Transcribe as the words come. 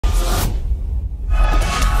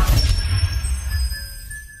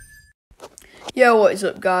Yo, what is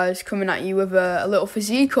up guys, coming at you with a little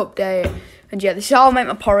physique update. And yeah, this is how I make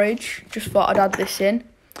my porridge. Just thought I'd add this in.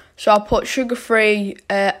 So I'll put sugar-free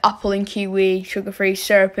apple and kiwi, sugar-free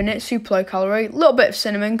syrup in it, super low calorie. A little bit of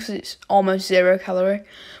cinnamon because it's almost 0 calorie.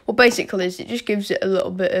 What basically is, it just gives it a little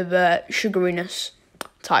bit of sugariness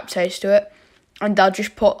type taste to it. And I'll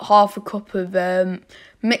just put half a cup of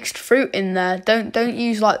mixed fruit in there. Don't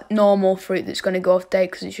use like normal fruit that's going to go off date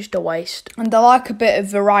because it's just a waste. And I like a bit of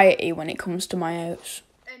variety when it comes to my oats.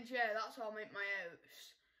 And yeah, that's how I make my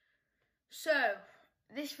oats. So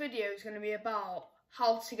this video is going to be about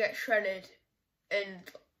how to get shredded and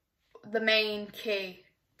the main key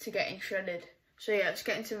to getting shredded. So yeah, let's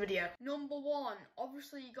get into the video. Number one,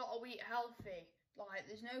 obviously you got to eat healthy. Like,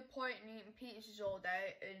 there's no point in eating pizzas all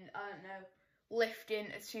day and, I don't know, lifting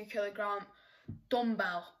a 2 kilogram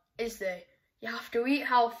dumbbell, is there? You have to eat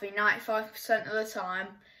healthy 95% of the time.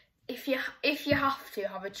 If you have to,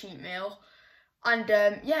 have a cheat meal. And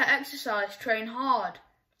yeah, exercise, train hard.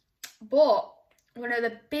 But one of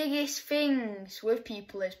the biggest things with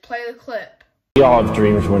people is play the clip. We all have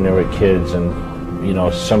dreams when they were kids, and you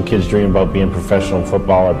know, some kids dream about being professional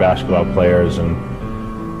football or basketball players, and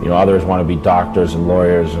you know, others want to be doctors and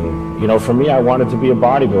lawyers. And you know, for me, I wanted to be a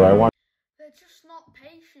bodybuilder. They're just not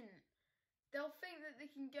patient. They'll think that they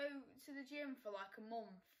can go to the gym for like a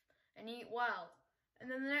month and eat well, and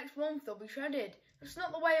then the next month they'll be shredded. That's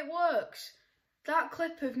not the way it works. That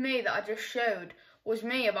clip of me that I just showed was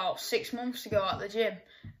me about 6 months ago at the gym.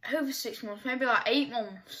 Over 6 months, maybe like 8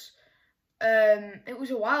 months. It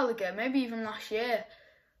was a while ago, maybe even last year.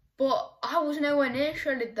 But I was nowhere near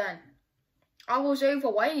shredded then. I was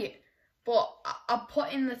overweight, but I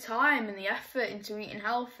put in the time and the effort into eating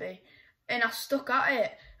healthy, and I stuck at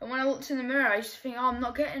it. And when I looked in the mirror, I used to think, oh, I'm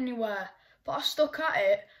not getting anywhere. But I stuck at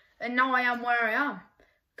it, and now I am where I am.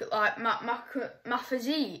 Like, my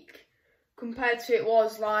physique, compared to it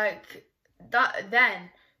was like that then,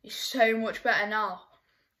 is so much better now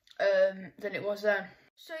than it was then.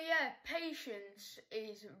 So yeah, patience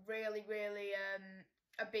is really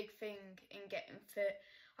a big thing in getting fit.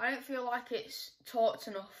 I don't feel like it's talked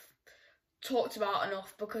about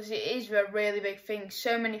enough, because it is a really big thing.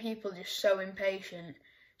 So many people are just so impatient.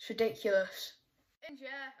 It's ridiculous. And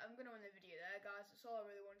yeah, I'm going to end the video there, guys. That's all I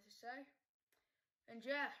really wanted to say. And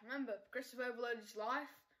yeah, remember, Progressive Overload is life.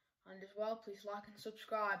 And as well, please like and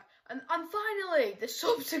subscribe. And finally, the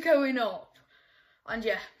subs are going up. And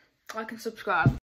yeah, like and subscribe.